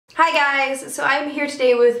Hi guys, so I'm here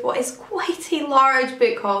today with what is quite a large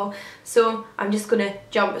book haul, so I'm just gonna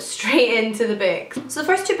jump straight into the books. So the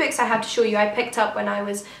first two books I have to show you I picked up when I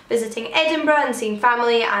was visiting Edinburgh and seeing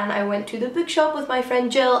family, and I went to the bookshop with my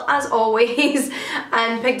friend Jill as always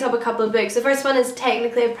and picked up a couple of books. The first one is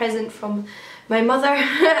technically a present from my mother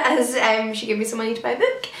as she gave me some money to buy a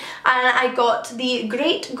book, and I got The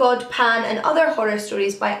Great God Pan and Other Horror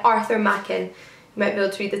Stories by Arthur Machen. You might be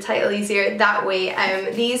able to read the title easier that way.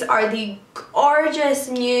 These are the gorgeous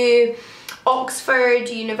new Oxford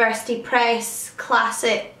University Press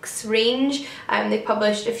classics range. They've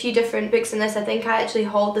published a few different books in this. I think I actually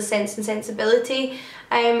hauled the Sense and Sensibility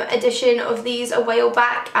edition of these a while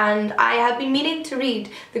back, and I have been meaning to read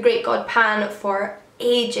The Great God Pan for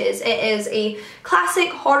ages. It is a classic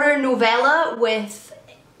horror novella with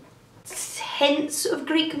hints of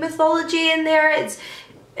Greek mythology in there. It's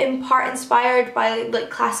in part inspired by like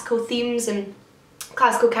classical themes and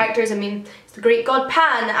classical characters. I mean, it's the great god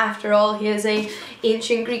Pan after all. He is a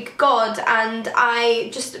ancient Greek god, and I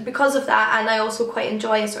just, because of that, and I also quite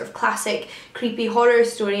enjoy a sort of classic creepy horror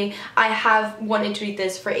story, I have wanted to read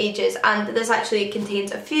this for ages. And this actually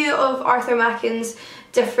contains a few of Arthur Machen's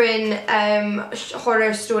different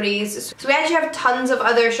horror stories. So we actually have tons of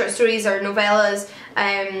other short stories or novellas,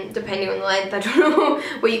 depending on the length, I don't know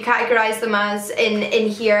what you categorise them as in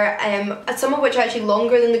here, some of which are actually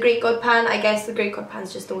longer than The Great God Pan. I guess The Great God Pan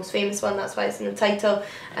is just the most famous one, that's why it's in the title,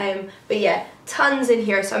 but yeah, tons in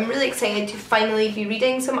here. So I'm really excited to finally be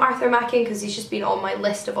reading some Arthur Machen because he's just been on my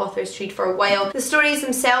list of authors to read for a while. The stories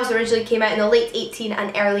themselves originally came out in the late 18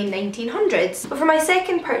 and early 1900s. But for my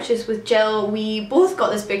second purchase with Jill, we both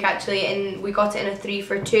got this book actually, and we got it in a 3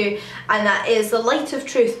 for 2, and that is The Light of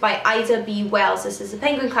Truth by Ida B. Wells. This is the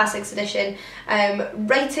Penguin Classics edition,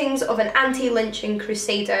 writings of an anti-lynching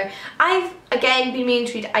crusader. I've again been meaning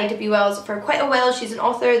to read Ida B. Wells for quite a while. She's an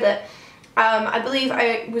author that I believe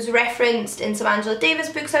I was referenced in some Angela Davis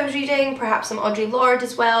books I was reading, perhaps some Audre Lorde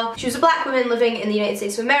as well. She was a black woman living in the United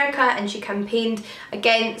States of America, and she campaigned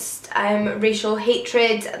against racial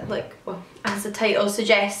hatred, like, well, as the title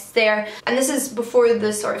suggests there. And this is before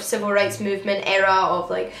the sort of civil rights movement era of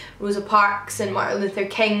like Rosa Parks and Martin Luther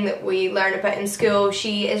King that we learn about in school.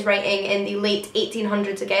 She is writing in the late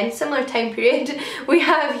 1800s again, similar time period we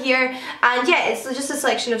have here. And yeah, it's just a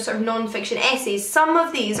selection of sort of non-fiction essays. Some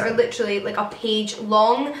of these are literally like a page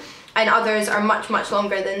long, and others are much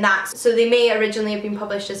longer than that. So they may originally have been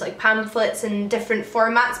published as like pamphlets in different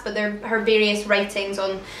formats, but they're her various writings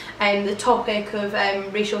on the topic of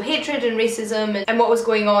racial hatred and racism and what was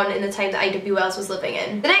going on in the time that Ida B. Wells was living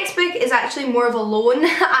in. The next book is actually more of a loan.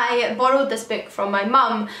 I borrowed this book from my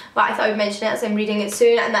mum, but I thought I would mention it as I'm reading it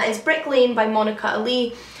soon, and that is Brick Lane by Monica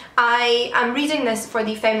Ali. I am reading this for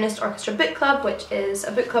the Feminist Orchestra Book Club, which is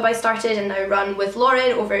a book club I started and now run with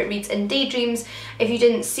Lauren over at Reads in Daydreams. If you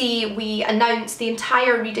didn't see, we announced the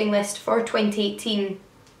entire reading list for 2018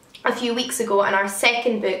 a few weeks ago, and our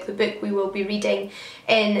second book, the book we will be reading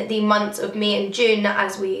in the months of May and June,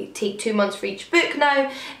 as we take 2 months for each book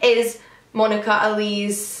now, is Monica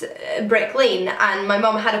Ali's Brick Lane. And my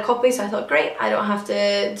mum had a copy, so I thought, great, I don't have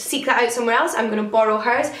to seek that out somewhere else, I'm going to borrow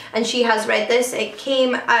hers. And she has read this. It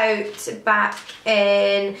came out back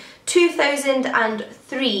in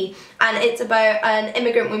 2003, and it's about an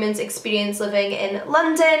immigrant woman's experience living in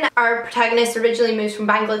London. Our protagonist originally moves from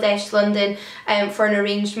Bangladesh to London for an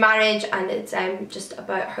arranged marriage, and it's just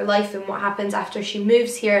about her life and what happens after she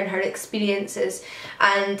moves here and her experiences.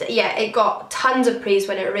 And yeah, it got tons of praise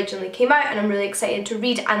when it originally came out, and I'm really excited to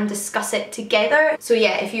read and discuss it together. So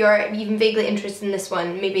yeah, if you are even vaguely interested in this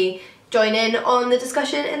one, maybe join in on the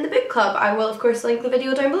discussion in the book club. I will of course link the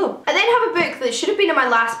video down below. I then have a book that should have been in my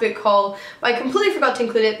last book haul, but I completely forgot to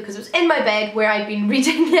include it because it was in my bed where I'd been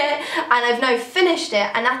reading it, and I've now finished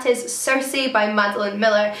it, and that is Circe by Madeline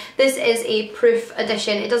Miller. This is a proof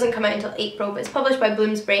edition. It doesn't come out until April, but it's published by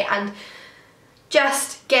Bloomsbury, and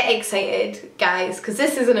just get excited, guys, because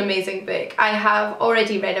this is an amazing book. I have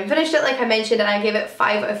already read and finished it, like I mentioned, and I gave it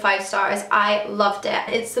 5 out of 5 stars. I loved it.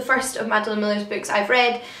 It's the first of Madeline Miller's books I've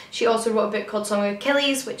read. She also wrote a book called Song of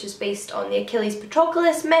Achilles, which is based on the Achilles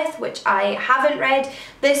Patroclus myth, which I haven't read.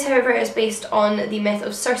 This, however, is based on the myth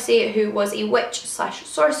of Circe, who was a witch slash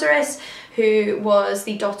sorceress, who was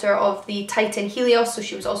the daughter of the Titan Helios, so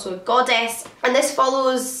she was also a goddess. And this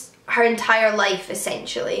follows her entire life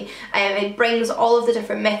essentially. It brings all of the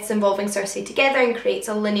different myths involving Circe together and creates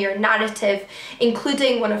a linear narrative,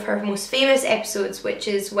 including one of her most famous episodes, which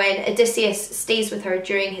is when Odysseus stays with her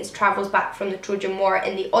during his travels back from the Trojan War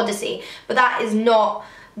in the Odyssey. But that is not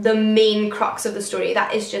the main crux of the story.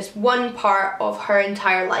 That is just one part of her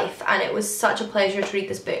entire life, and it was such a pleasure to read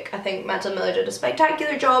this book. I think Madeline Miller did a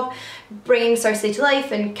spectacular job bringing Cersei to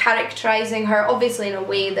life and characterising her, obviously in a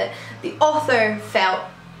way that the author felt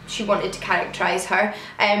she wanted to characterise her,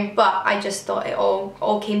 but I just thought it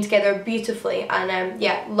all came together beautifully, and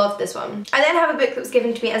yeah, loved this one. I then have a book that was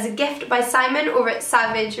given to me as a gift by Simon over at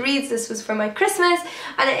Savage Reads. This was for my Christmas,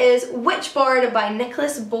 and it is Witchborn by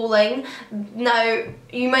Nicholas Bowling. Now,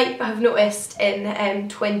 you might have noticed in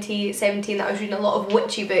 2017 that I was reading a lot of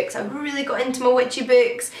witchy books. I really got into my witchy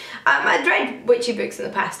books. I'd read witchy books in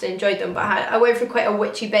the past and enjoyed them, but I went through quite a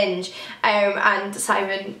witchy binge, and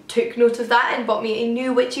Simon took note of that and bought me a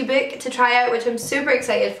new witchy book to try out, which I'm super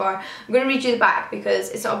excited for. I'm going to read you the back because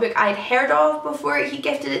it's not a book I'd heard of before he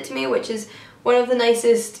gifted it to me, which is one of the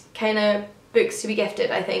nicest kind of books to be gifted,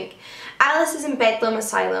 I think. Alice is in Bedlam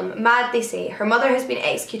Asylum. Mad, they say. Her mother has been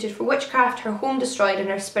executed for witchcraft, her home destroyed and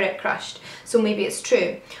her spirit crushed. So maybe it's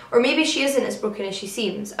true. Or maybe she isn't as broken as she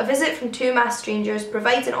seems. A visit from two masked strangers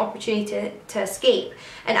provides an opportunity to escape,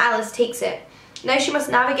 and Alice takes it. Now she must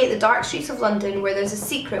navigate the dark streets of London where there's a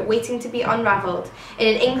secret waiting to be unravelled. In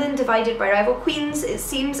an England divided by rival queens, it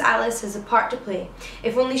seems Alice has a part to play,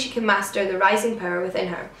 if only she can master the rising power within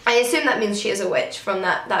her. I assume that means she is a witch from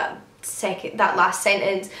that last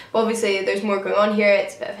sentence, but obviously there's more going on here.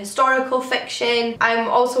 It's a bit of historical fiction. I'm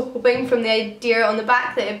also hoping from the idea on the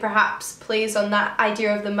back that it perhaps plays on that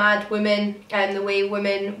idea of the mad women and the way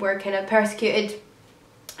women were kind of persecuted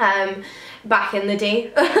back in the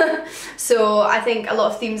day. So I think a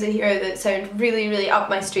lot of themes in here that sound really, really up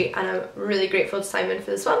my street, and I'm really grateful to Simon for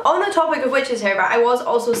this one. On the topic of witches, however, I was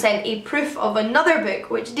also sent a proof of another book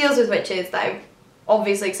which deals with witches that I'm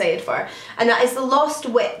obviously excited for, and that is The Lost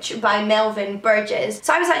Witch by Melvin Burgess.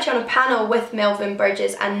 So I was actually on a panel with Melvin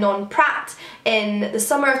Burgess and Non Pratt in the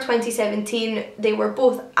summer of 2017. They were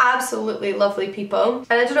both absolutely lovely people,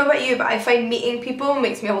 and I don't know about you, but I find meeting people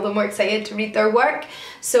makes me all the more excited to read their work.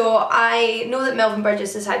 So I know that Melvin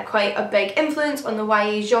Burgess has had quite a big influence on the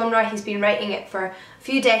YA genre. He's been writing it for a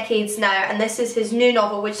few decades now, and this is his new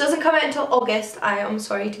novel, which doesn't come out until August. I am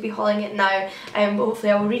sorry to be hauling it now, but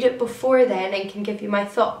hopefully I will read it before then and can give you my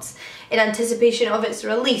thoughts in anticipation of its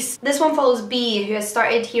release. This one follows Bee, who has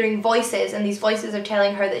started hearing voices, and these voices are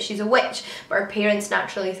telling her that she's a witch, but her parents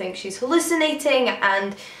naturally think she's hallucinating,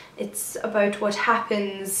 and it's about what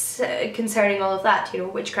happens concerning all of that, you know,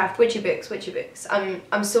 witchcraft, witchy books, witchy books.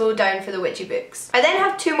 I'm so down for the witchy books. I then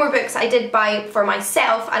have two more books I did buy for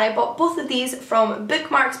myself, and I bought both of these from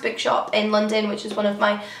Bookmarks Bookshop in London, which is one of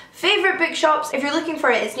my favourite bookshops. If you're looking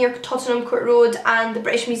for it, it's near Tottenham Court Road and the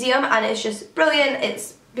British Museum, and it's just brilliant.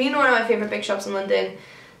 It's been one of my favourite bookshops in London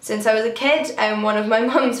since I was a kid. One of my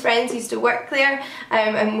mum's friends used to work there,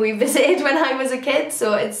 and we visited when I was a kid,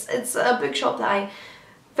 so it's a bookshop that I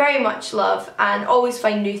very much love and always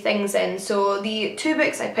find new things in. So the two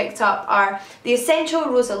books I picked up are The Essential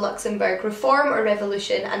Rosa Luxemburg, Reform or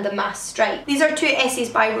Revolution, and The Mass Strike. These are two essays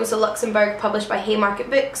by Rosa Luxemburg published by Haymarket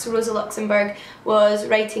Books. Rosa Luxemburg was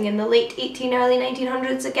writing in the late early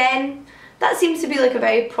 1900s again. That seems to be like a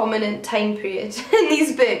very prominent time period in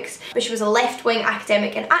these books. But she was a left-wing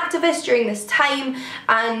academic and activist during this time,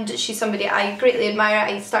 and she's somebody I greatly admire.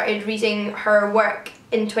 I started reading her work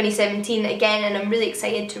in 2017 again, and I'm really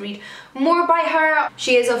excited to read more by her.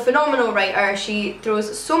 She is a phenomenal writer. She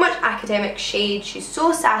throws so much academic shade. She's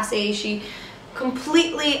so sassy. She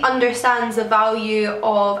completely understands the value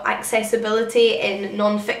of accessibility in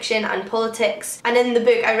non-fiction and politics. And in the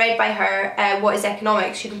book I read by her, What is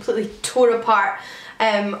Economics, she completely tore apart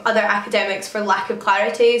other academics for lack of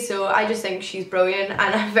clarity. So I just think she's brilliant, and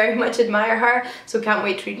I very much admire her, so can't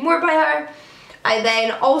wait to read more by her. I then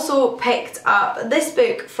also picked up this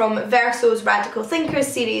book from Verso's Radical Thinkers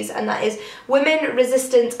series, and that is Women,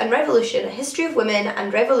 Resistance and Revolution, A History of Women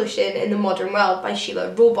and Revolution in the Modern World by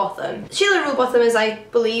Sheila Rowbotham. Sheila Rowbotham is, I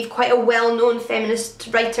believe, quite a well-known feminist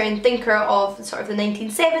writer and thinker of sort of the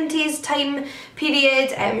 1970s time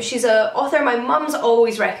period. She's an author my mum's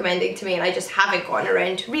always recommending to me, and I just haven't gotten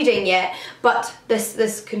around to reading yet, but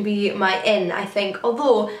this can be my in, I think.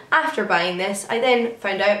 Although, after buying this, I then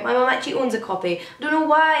found out my mum actually owns a copy. I don't know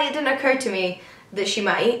why it didn't occur to me that she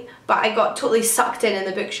might, but I got totally sucked in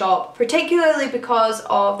the bookshop, particularly because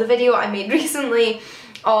of the video I made recently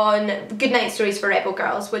on Goodnight Stories for Rebel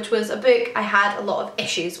Girls, which was a book I had a lot of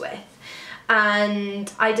issues with. And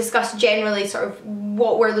I discussed generally sort of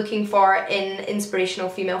what we're looking for in inspirational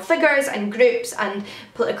female figures and groups and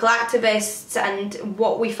political activists, and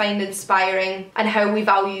what we find inspiring, and how we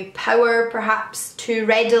value power perhaps too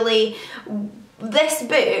readily. This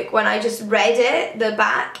book, when I just read it, the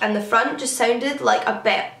back and the front just sounded like a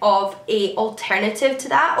bit of a alternative to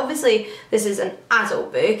that. Obviously, this is an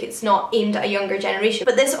adult book, it's not aimed at a younger generation,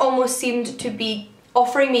 but this almost seemed to be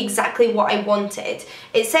offering me exactly what I wanted.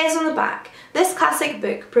 It says on the back, this classic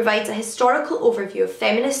book provides a historical overview of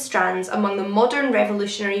feminist strands among the modern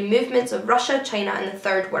revolutionary movements of Russia, China and the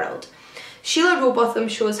Third World. Sheila Rowbotham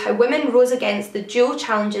shows how women rose against the dual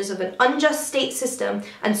challenges of an unjust state system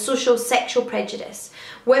and social sexual prejudice.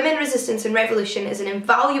 Women, Resistance and Revolution is an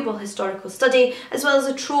invaluable historical study, as well as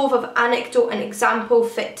a trove of anecdote and example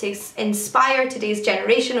fit to inspire today's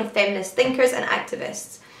generation of feminist thinkers and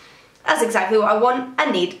activists. That's exactly what I want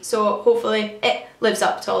and need, so hopefully it lives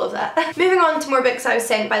up to all of that. Moving on to more books I was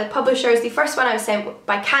sent by the publishers. The first one I was sent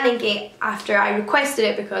by Canongate after I requested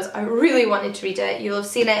it because I really wanted to read it. You'll have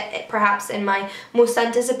seen it perhaps in my most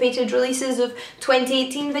anticipated releases of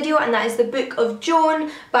 2018 video, and that is The Book of Joan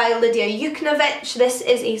by Lydia Yuknavitch. This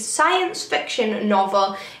is a science fiction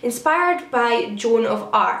novel inspired by Joan of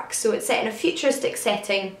Arc, so it's set in a futuristic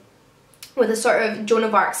setting with a sort of Joan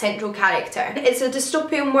of Arc central character. It's a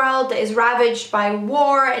dystopian world that is ravaged by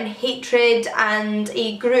war and hatred, and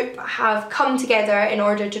a group have come together in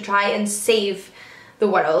order to try and save the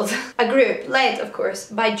world. A group led, of course,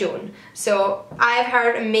 by Joan. So I've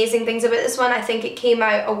heard amazing things about this one. I think it came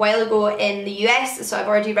out a while ago in the US, so I've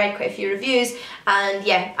already read quite a few reviews, and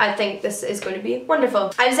yeah, I think this is going to be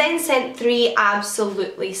wonderful. I was then sent 3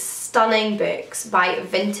 absolutely stunning books by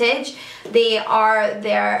Vintage. They are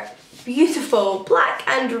their beautiful black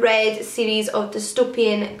and red series of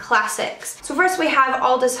dystopian classics. So first we have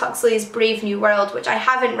Aldous Huxley's Brave New World, which I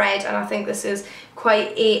haven't read, and I think this is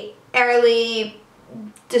quite a early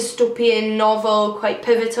dystopian novel, quite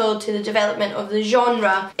pivotal to the development of the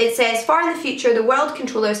genre. It says, far in the future, the world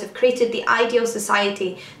controllers have created the ideal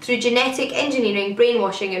society. Through genetic engineering,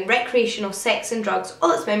 brainwashing and recreational sex and drugs,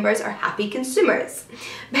 all its members are happy consumers.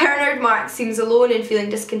 Bernard Marx seems alone and feeling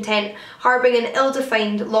discontent, harbouring an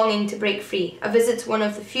ill-defined longing to break free. A visit to one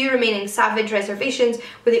of the few remaining savage reservations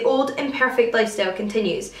where the old imperfect lifestyle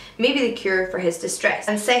continues, maybe the cure for his distress.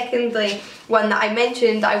 And secondly, one that I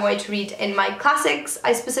mentioned I wanted to read in my classics,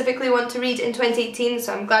 I specifically want to read in 2018,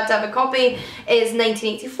 so I'm glad to have a copy, is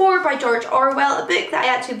 1984 by George Orwell, a book that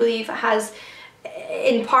I actually believe has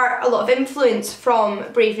in part a lot of influence from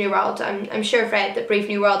Brave New World. I'm sure I've read that Brave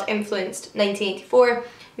New World influenced 1984.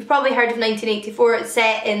 You've probably heard of 1984, it's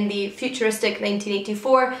set in the futuristic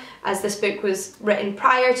 1984, as this book was written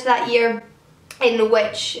prior to that year, in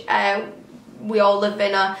which we all live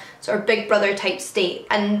in a sort of Big Brother type state,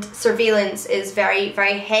 and surveillance is very,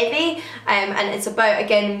 very heavy, and it's about,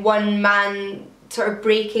 again, one man sort of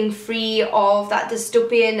breaking free of that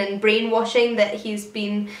dystopian and brainwashing that he's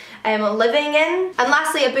been living in. And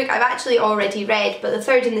lastly, a book I've actually already read, but the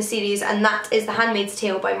third in the series, and that is The Handmaid's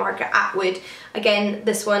Tale by Margaret Atwood. Again,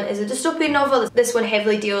 this one is a dystopian novel. This one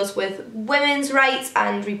heavily deals with women's rights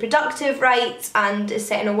and reproductive rights, and is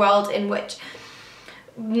set in a world in which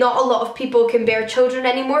not a lot of people can bear children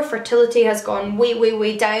anymore. Fertility has gone way, way,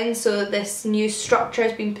 way down, so this new structure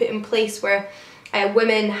has been put in place where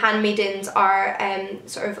women, handmaidens, are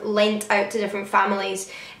sort of lent out to different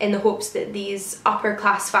families in the hopes that these upper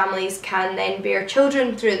class families can then bear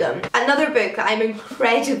children through them. Another book that I'm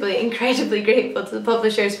incredibly, incredibly grateful to the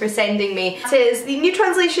publishers for sending me is the new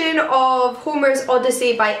translation of Homer's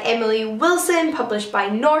Odyssey by Emily Wilson, published by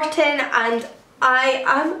Norton, and I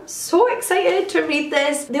am so excited to read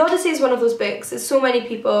this. The Odyssey is one of those books that so many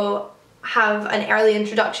people have an early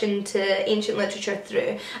introduction to ancient literature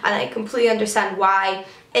through, and I completely understand why.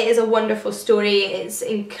 It is a wonderful story, it's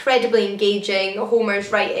incredibly engaging.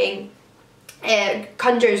 Homer's writing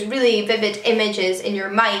conjures really vivid images in your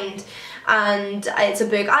mind, and it's a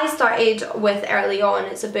book I started with early on.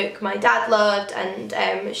 It's a book my dad loved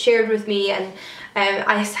and shared with me, and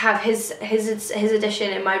I have his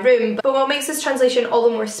edition in my room. But what makes this translation all the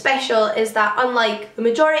more special is that, unlike the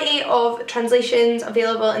majority of translations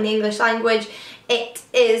available in the English language, it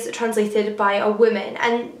is translated by a woman,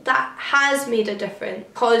 and that has made a difference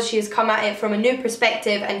because she has come at it from a new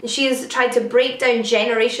perspective, and she has tried to break down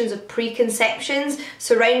generations of preconceptions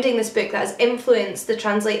surrounding this book that has influenced the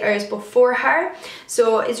translators before her.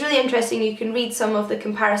 So it's really interesting. You can read some of the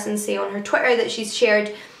comparisons, say, on her Twitter that she's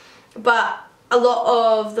shared, but a lot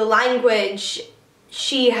of the language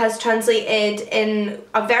she has translated in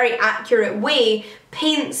a very accurate way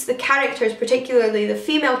paints the characters, particularly the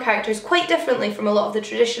female characters, quite differently from a lot of the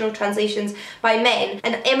traditional translations by men.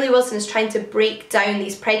 And Emily Wilson is trying to break down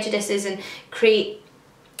these prejudices and create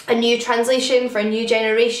a new translation for a new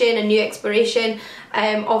generation, a new exploration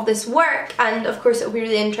of this work. And of course it'll be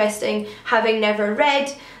really interesting, having never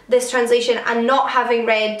read this translation and not having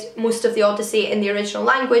read most of the Odyssey in the original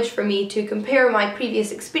language for me to compare my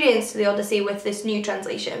previous experience to the Odyssey with this new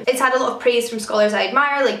translation. It's had a lot of praise from scholars I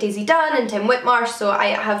admire like Daisy Dunn and Tim Whitmarsh, so I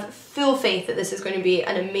have full faith that this is going to be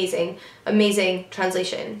an amazing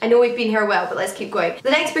translation. I know we've been here a while, but let's keep going.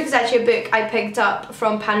 The next book is actually a book I picked up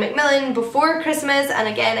from Pan Macmillan before Christmas, and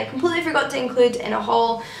again I completely forgot to include in a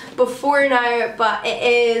haul before now, but it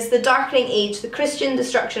is The Darkening Age, The Christian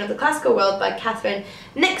Destruction of the Classical World by Catherine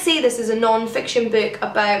Nixey. This is a non-fiction book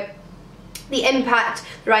about the impact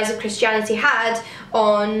the rise of Christianity had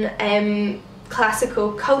on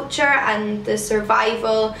classical culture and the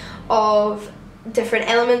survival of different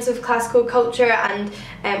elements of classical culture and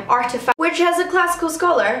artifacts, which as a classical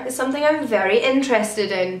scholar is something I'm very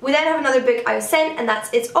interested in. We then have another book I was sent, and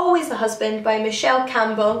that's It's Always the Husband by Michelle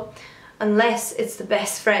Campbell, unless it's the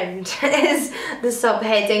best friend is the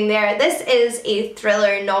subheading there. This is a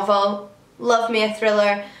thriller novel. Love me a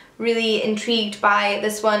thriller. Really intrigued by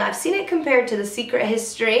this one. I've seen it compared to The Secret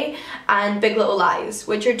History and Big Little Lies,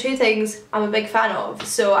 which are two things I'm a big fan of,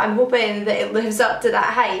 so I'm hoping that it lives up to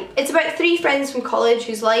that hype. It's about three friends from college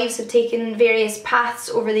whose lives have taken various paths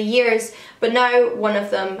over the years, but now one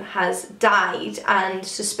of them has died and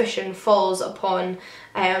suspicion falls upon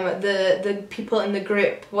the people in the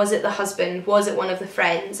group. Was it the husband? Was it one of the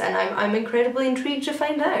friends? And I'm incredibly intrigued to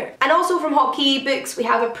find out. And also from Hotkey Books we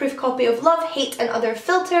have a proof copy of Love, Hate and Other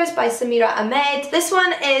Filters by Samira Ahmed. This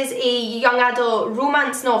one is a young adult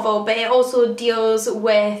romance novel, but it also deals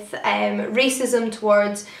with racism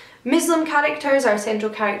towards Muslim characters. Our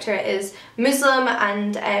central character is Muslim,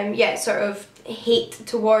 and yeah, sort of hate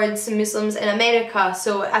towards Muslims in America,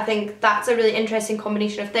 so I think that's a really interesting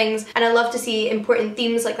combination of things, and I love to see important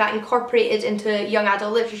themes like that incorporated into young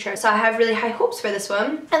adult literature, so I have really high hopes for this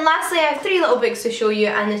one. And lastly I have three little books to show you,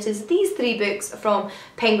 and it is these three books from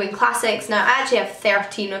Penguin Classics. Now I actually have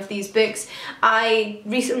 13 of these books. I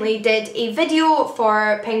recently did a video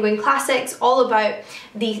for Penguin Classics all about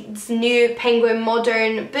these new Penguin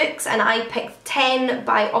Modern books, and I picked 10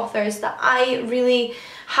 by authors that I really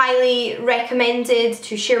highly recommended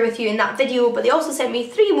to share with you in that video, but they also sent me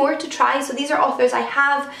 3 more to try, so these are authors I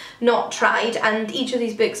have not tried, and each of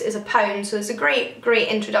these books is £1, so it's a great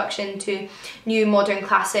introduction to new modern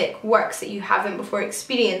classic works that you haven't before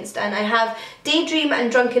experienced. And I have Daydream and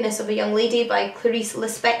Drunkenness of a Young Lady by Clarice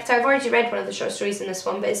Lispector. I've already read one of the short stories in this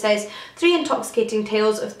one, but it says 3 intoxicating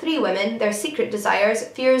tales of 3 women, their secret desires,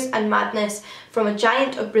 fears and madness from a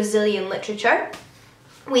giant of Brazilian literature.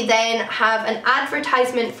 We then have an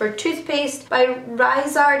advertisement for toothpaste by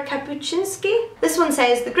Ryszard Kapuczynski. This one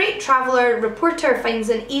says, the great traveller reporter finds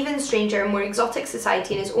an even stranger, more exotic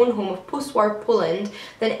society in his own home of post-war Poland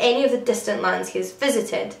than any of the distant lands he has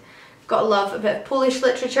visited. Gotta love a bit of Polish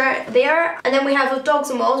literature there. And then we have Of Dogs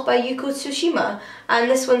and Walls by Yuko Tsushima, and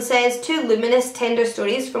this one says 2 luminous, tender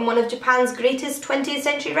stories from one of Japan's greatest 20th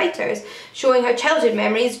century writers, showing how childhood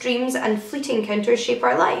memories, dreams and fleeting encounters shape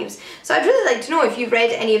our lives. So I'd really like to know if you've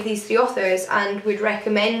read any of these 3 authors and would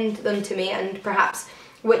recommend them to me, and perhaps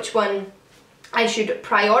which one I should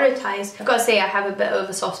prioritise. I've got to say I have a bit of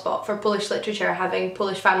a soft spot for Polish literature, having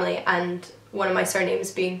Polish family and one of my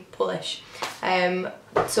surnames being Polish.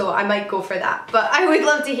 So I might go for that. But I would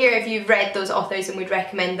love to hear if you've read those authors and would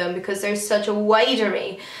recommend them, because there's such a wide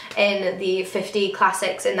array in the 50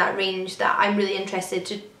 classics in that range that I'm really interested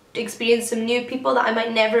to experience some new people that I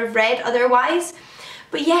might never have read otherwise.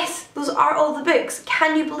 But yes, those are all the books.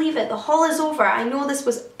 Can you believe it? The haul is over. I know this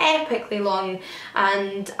was epically long,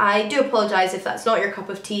 and I do apologise if that's not your cup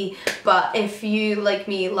of tea, but if you, like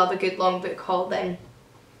me, love a good long book haul, then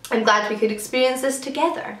I'm glad we could experience this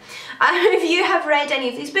together. If you have read any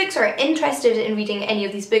of these books or are interested in reading any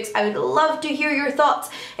of these books, I would love to hear your thoughts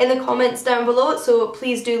in the comments down below, so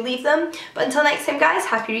please do leave them. But until next time guys,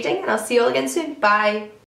 happy reading, and I'll see you all again soon. Bye!